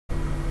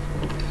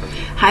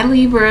Hi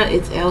Libra,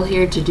 it's Elle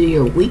here to do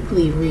your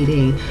weekly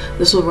reading.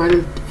 This will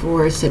run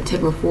for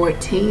September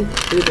 14th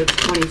through the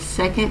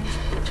 22nd,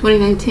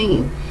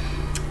 2019.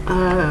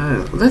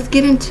 Let's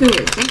get into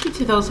it. Thank you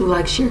to those who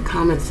like, share,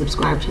 comment,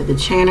 subscribe to the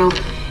channel.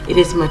 It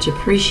is much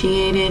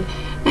appreciated.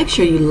 Make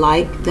sure you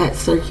like that,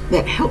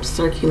 that helps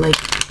circulate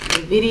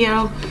the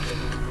video.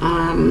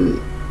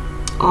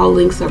 All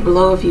links are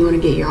below if you want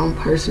to get your own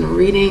personal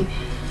reading.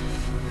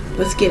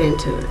 Let's get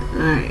into it. All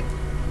right.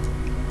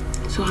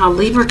 So how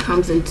Libra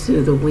comes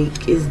into the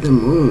week is the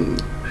moon.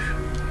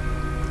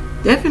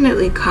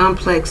 Definitely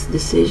complex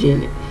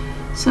decision.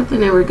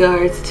 Something in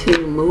regards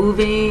to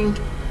moving.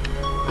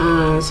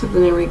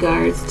 Something in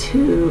regards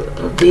to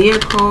a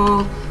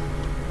vehicle.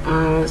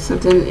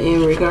 Something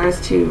in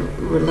regards to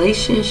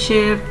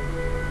relationship.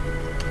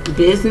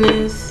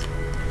 Business.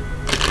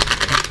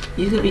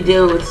 You could be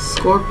dealing with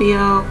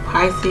Scorpio,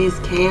 Pisces,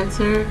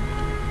 Cancer.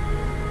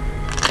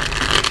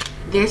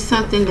 There's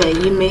something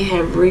that you may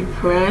have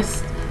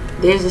repressed.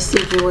 There's a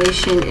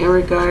situation in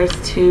regards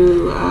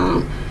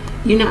to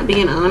you not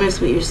being honest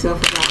with yourself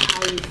about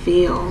how you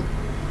feel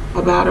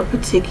about a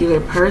particular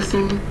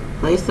person,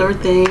 place, or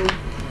thing.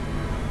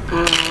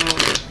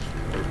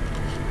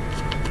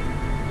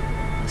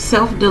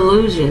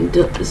 Self-delusion.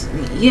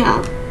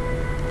 Yeah.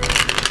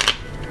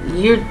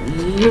 You're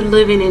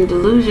living in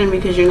delusion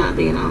because you're not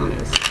being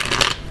honest.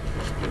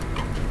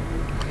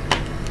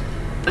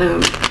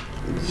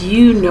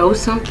 You know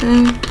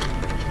something,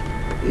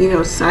 you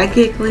know,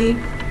 psychically.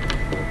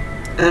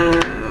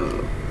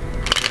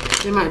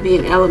 There might be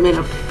an element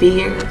of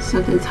fear.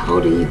 Something's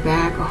holding you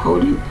back or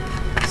holding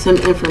some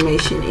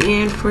information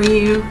in for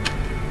you.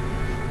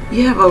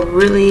 You have a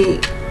really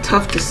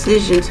tough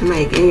decision to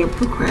make and you're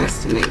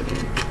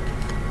procrastinating.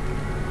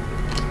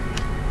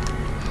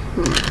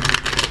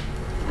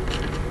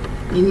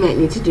 You might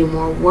need to do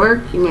more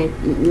work. You might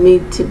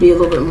need to be a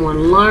little bit more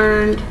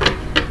learned.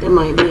 There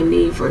might be a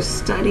need for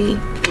study.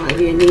 There might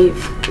be a need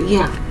for,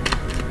 yeah.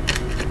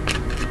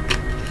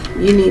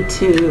 You need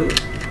to,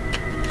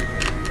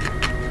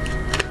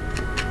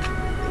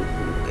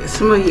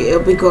 some of you,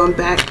 it'll be going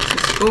back to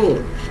school.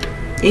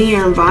 In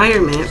your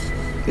environment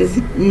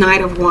is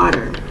Knight of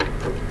Water.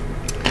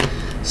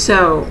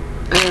 So,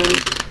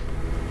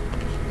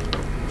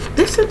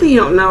 there's something you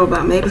don't know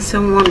about. Maybe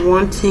someone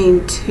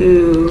wanting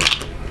to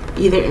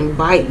either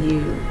invite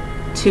you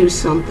to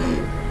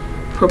something,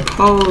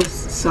 propose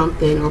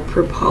something, or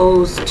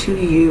propose to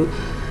you,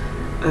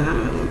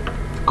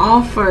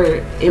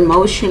 offer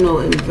emotional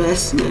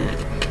investment.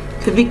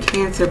 Could be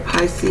Cancer,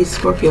 Pisces,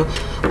 Scorpio.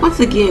 Once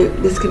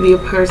again, this could be a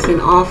person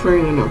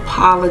offering an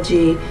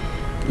apology.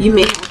 You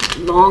may have a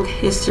long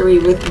history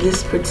with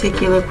this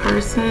particular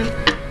person,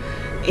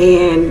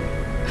 and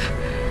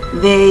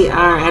they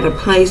are at a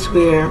place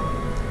where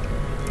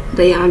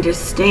they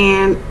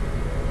understand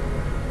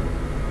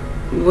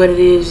what it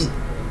is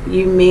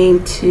you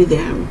mean to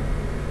them.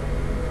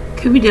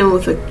 Could be dealing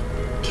with a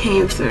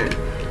Cancer.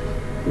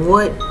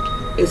 What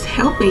is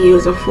helping you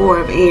is a Four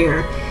of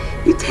Air.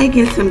 You're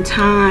taking some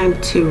time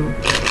to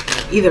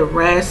either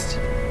rest,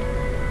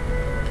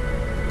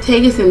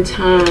 taking some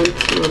time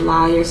to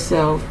allow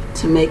yourself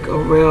to make a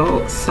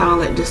real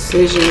solid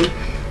decision.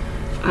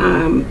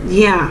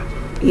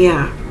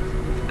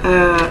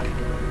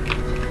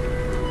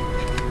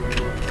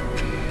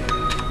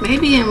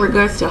 Maybe in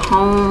regards to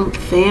home,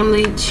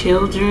 family,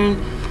 children,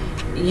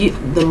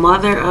 the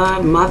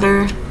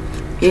mother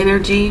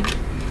energy.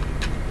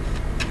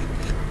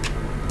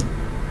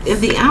 If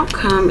the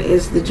outcome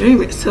is the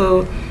dreamer,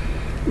 so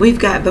we've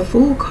got the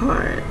Fool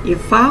card. You're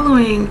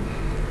following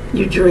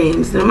your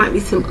dreams. There might be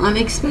some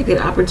unexpected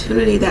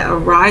opportunity that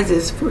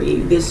arises for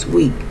you this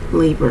week,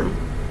 Libra.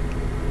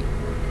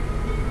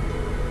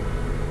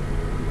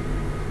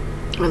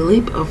 A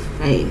leap of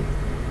faith.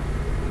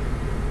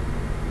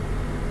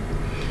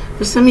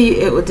 For some of you,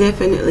 it will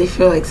definitely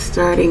feel like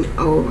starting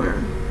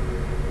over.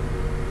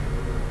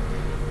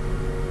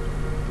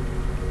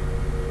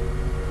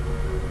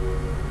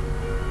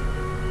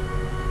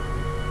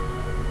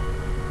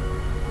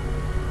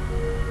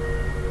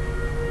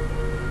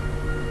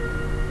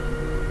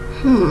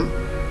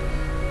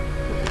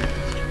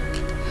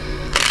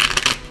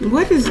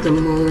 What is the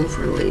moon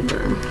for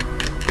Libra?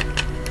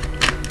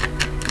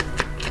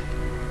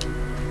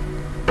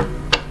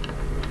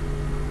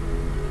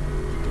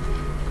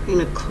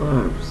 Queen of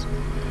Clubs.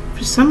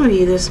 For some of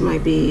you, this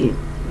might be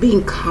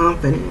being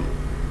confident,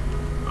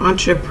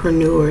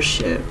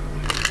 entrepreneurship,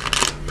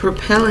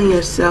 propelling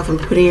yourself and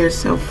putting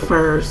yourself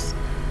first,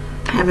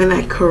 having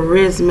that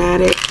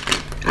charismatic,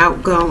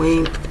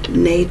 outgoing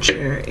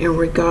nature in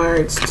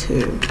regards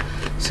to.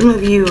 Some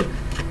of you,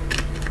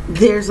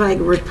 there's like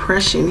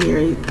repression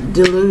here,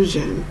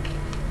 delusion.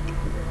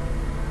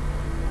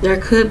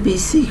 There could be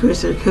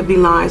secrets, there could be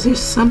lies. There's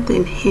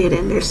something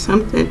hidden. There's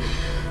something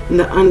in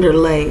the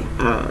underlay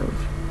of.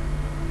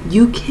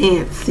 You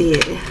can't see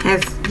it. It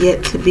has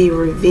yet to be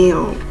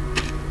revealed.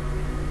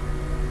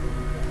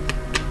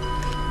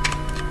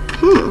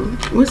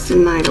 What's the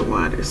Knight of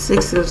Water?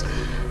 Six of...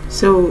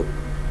 So,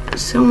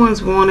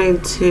 someone's wanting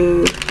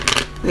to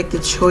like the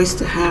choice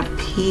to have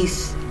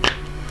peace.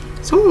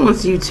 Someone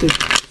wants you to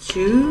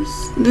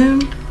choose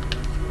them.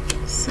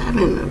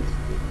 7 of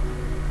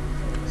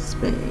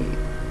Spades.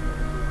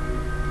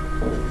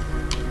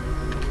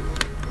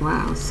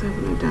 Wow,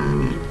 7 of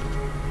Diamonds.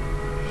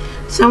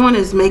 Someone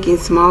is making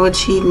small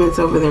achievements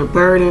over their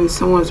burden.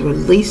 Someone's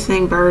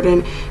releasing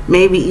burden,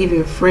 maybe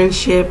even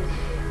friendship,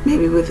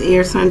 maybe with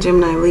Air Sign,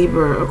 Gemini,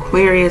 Libra,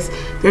 Aquarius.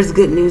 There's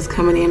good news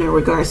coming in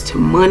regards to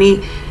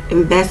money,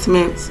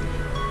 investments,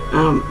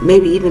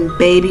 maybe even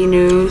baby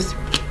news.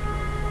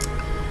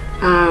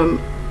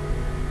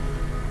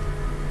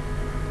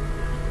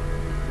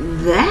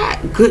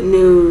 That good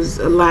news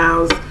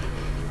allows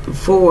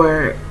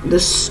for the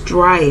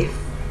strife,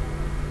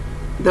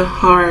 the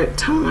hard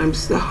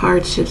times, the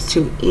hardships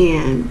to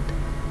end.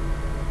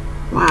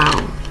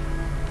 Wow.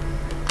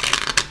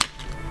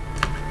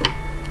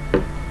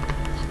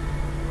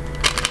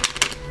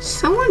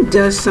 Someone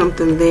does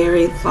something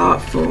very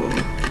thoughtful.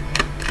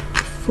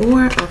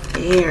 4 of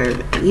Air.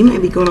 You may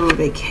be going on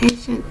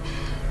vacation.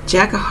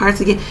 Jack of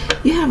Hearts again.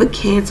 You have a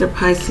Cancer,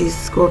 Pisces,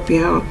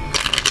 Scorpio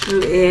who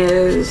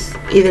is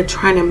either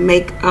trying to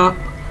make up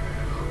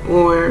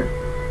or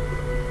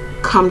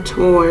come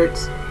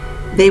towards.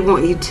 They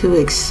want you to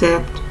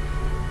accept.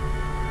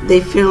 They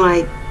feel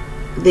like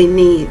they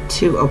need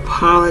to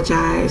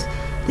apologize.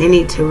 They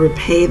need to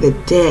repay the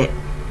debt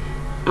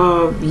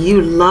of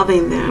you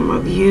loving them,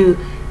 of you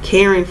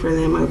caring for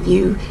them, of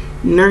you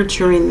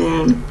nurturing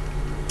them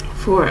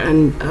for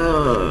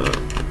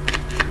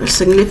a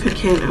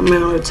significant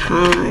amount of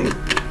time.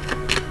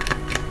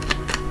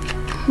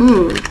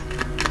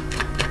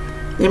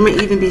 There may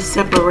even be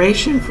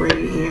separation for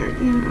you here,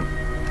 you know.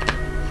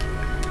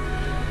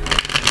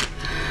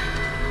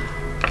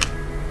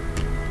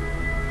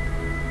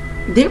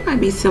 There might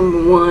be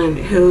someone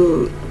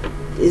who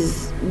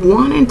is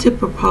wanting to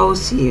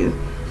propose to you.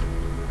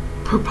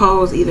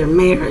 Propose either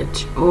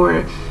marriage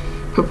or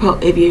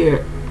propose, if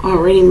you're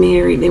already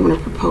married, they want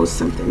to propose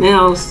something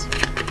else.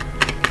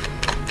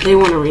 They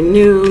want to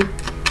renew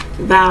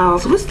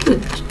vows. What's the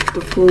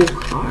Fool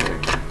card?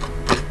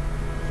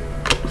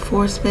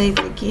 4 of Spades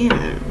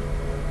again.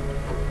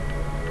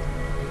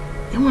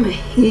 They want to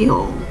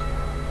heal.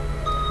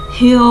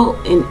 Heal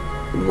in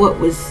what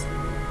was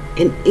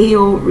an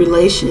ill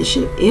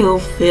relationship, ill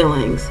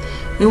feelings.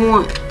 They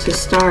want to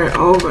start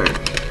over.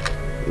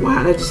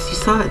 Wow, you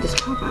saw that just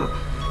pop out.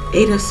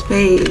 8 of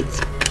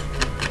Spades.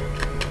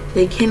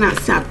 They cannot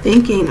stop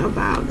thinking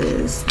about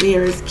this.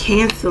 There is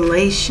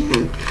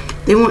cancellation.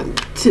 They want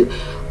to,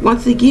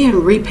 once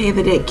again, repay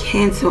the debt,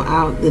 cancel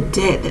out the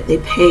debt that they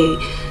pay,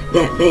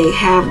 that they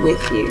have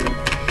with you.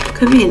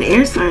 Could be an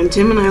air sign,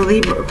 Gemini,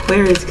 Libra,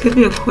 Aquarius. Could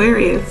be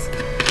Aquarius.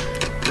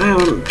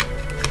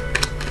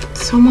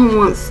 Someone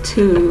wants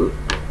to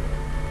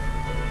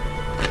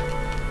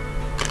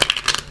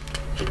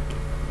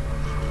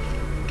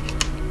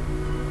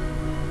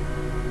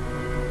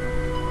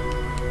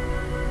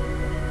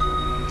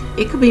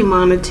it could be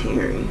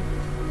monetary.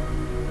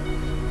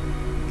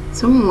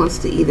 Someone wants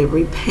to either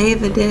repay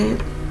the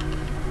debt.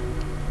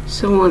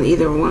 Someone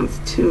either wants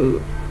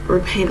to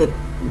repay the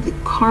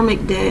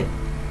karmic debt,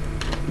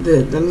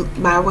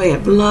 by way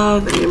of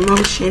love and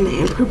emotion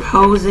and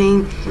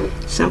proposing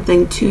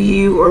something to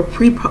you, or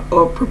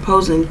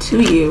proposing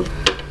to you.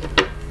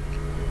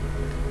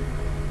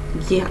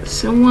 Yeah,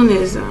 someone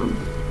is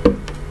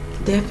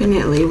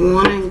definitely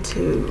wanting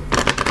to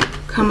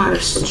come out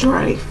of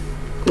strife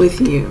with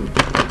you.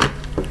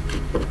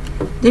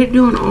 They're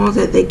doing all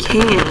that they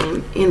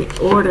can in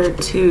order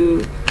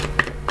to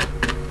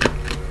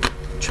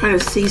try to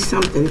see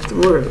something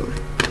through.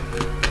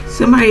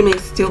 Somebody may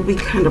still be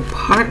kind of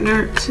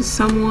partner to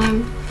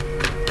someone.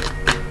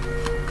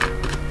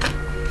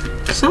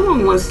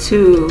 Someone wants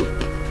to,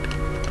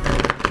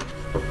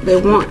 they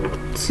want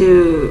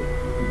to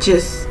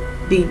just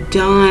be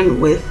done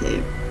with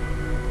it.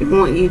 They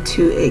want you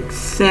to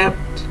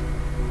accept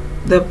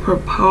the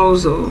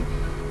proposal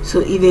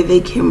so either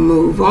they can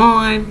move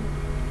on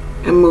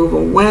and move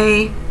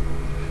away,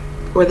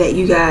 or that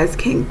you guys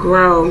can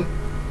grow.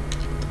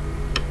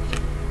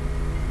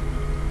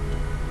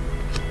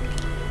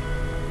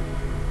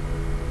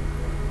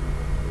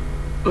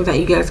 Or that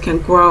you guys can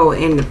grow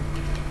and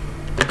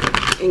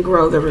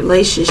grow the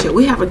relationship.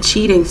 We have a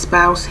cheating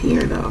spouse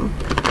here though,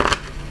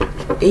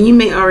 and you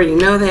may already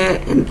know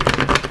that, and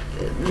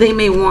they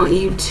may want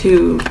you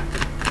to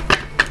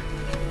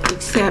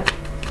accept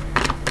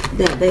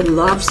that they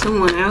love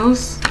someone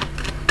else,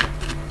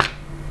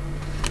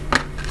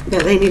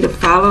 that they need to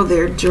follow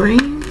their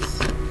dreams.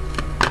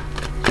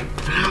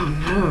 I don't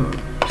know.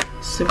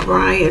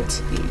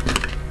 Sobriety.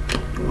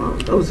 Well,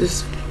 those are,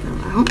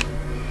 well,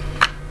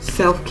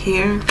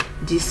 self-care,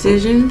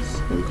 decisions.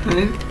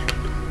 Okay.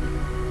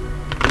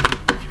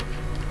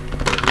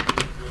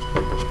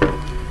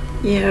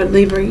 Yeah,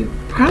 Libra, you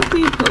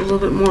probably put a little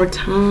bit more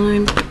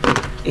time,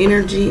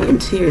 energy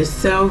into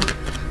yourself.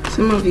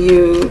 Some of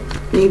you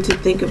need to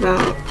think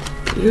about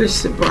your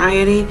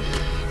sobriety.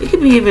 It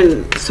could be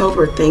even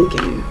sober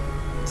thinking,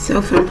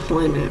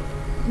 self-employment.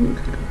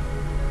 Okay.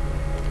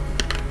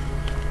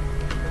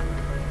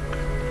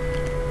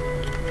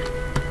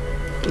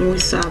 And we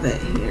saw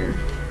that here.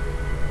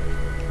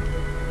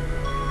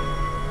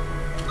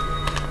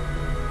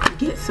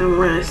 Get some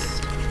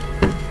rest.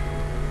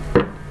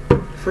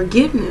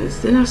 Forgiveness.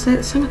 Then I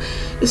said some.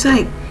 It's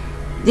like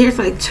there's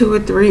like 2 or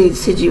 3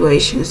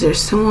 situations. There's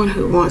someone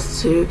who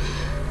wants to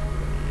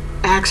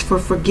ask for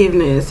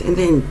forgiveness and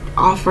then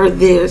offer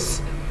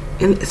this,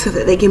 and so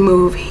that they can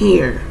move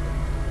here.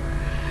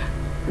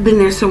 Then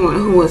there's someone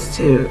who wants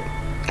to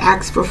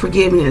ask for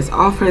forgiveness,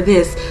 offer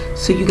this,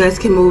 so you guys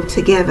can move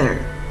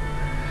together.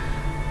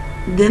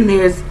 Then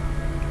there's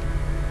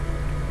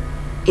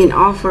an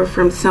offer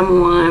from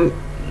someone,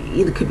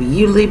 either could be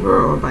you,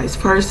 Libra, or vice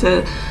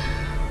versa,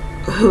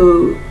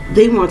 who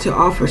they want to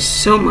offer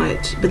so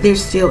much, but they're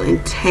still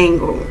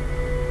entangled.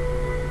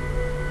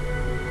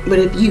 But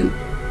if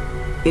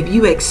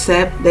you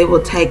accept, they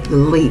will take the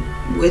leap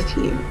with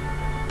you.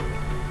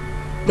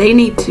 They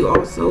need to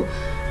also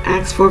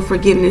ask for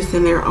forgiveness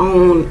in their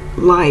own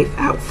life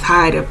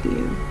outside of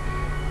you.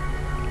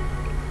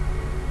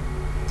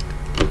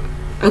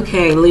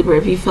 Okay, Libra,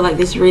 if you feel like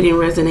this reading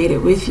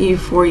resonated with you,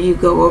 before you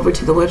go over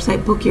to the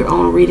website, book your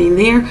own reading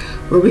there,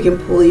 where we can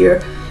pull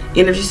your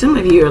energy. Some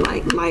of you are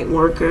like light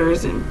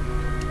workers and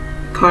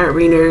card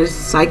readers,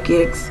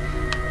 psychics.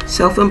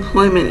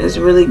 Self-employment is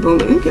really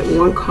booming. You get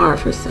 1 card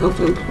for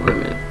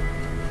self-employment.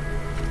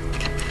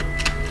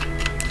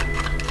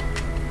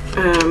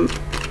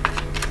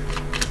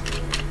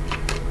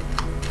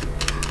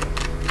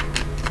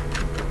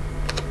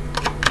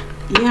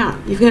 Yeah,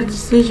 you've got a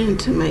decision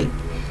to make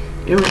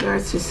in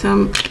regards to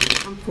some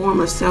form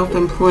of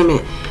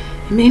self-employment.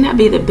 It may not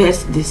be the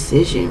best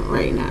decision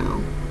right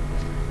now.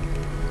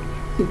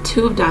 The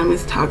 2 of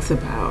Diamonds talks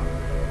about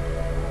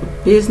a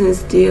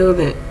business deal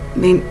that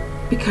may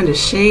be kind of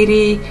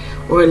shady,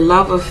 or a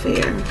love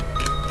affair.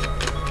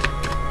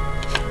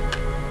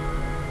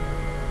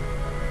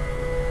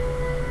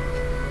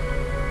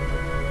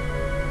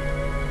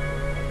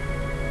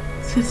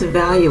 Let's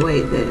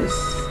evaluate this.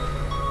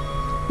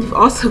 You've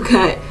also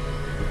got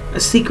a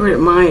secret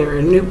admirer,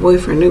 a new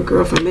boyfriend, new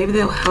girlfriend. Maybe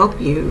they'll help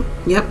you.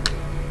 Yep.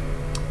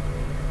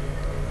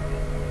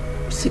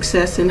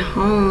 Success in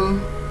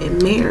home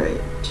and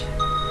marriage.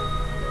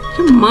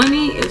 Your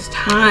money is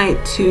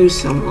tied to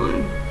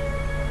someone.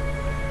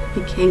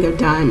 The King of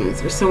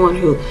Diamonds, or someone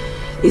who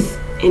is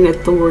in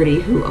authority,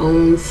 who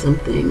owns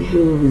something,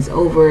 who's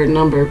over a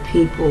number of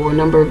people or a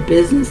number of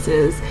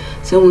businesses.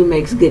 Someone who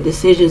makes good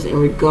decisions in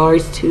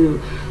regards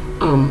to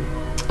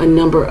a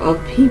number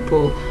of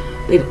people.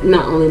 They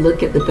not only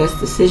look at the best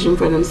decision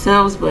for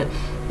themselves, but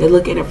they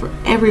look at it for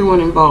everyone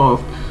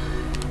involved.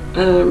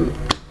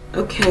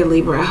 Okay,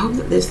 Libra, I hope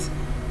that this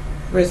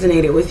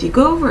resonated with you.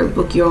 Go over and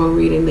book your own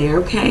reading there,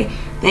 okay?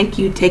 Thank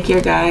you. Take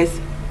care, guys.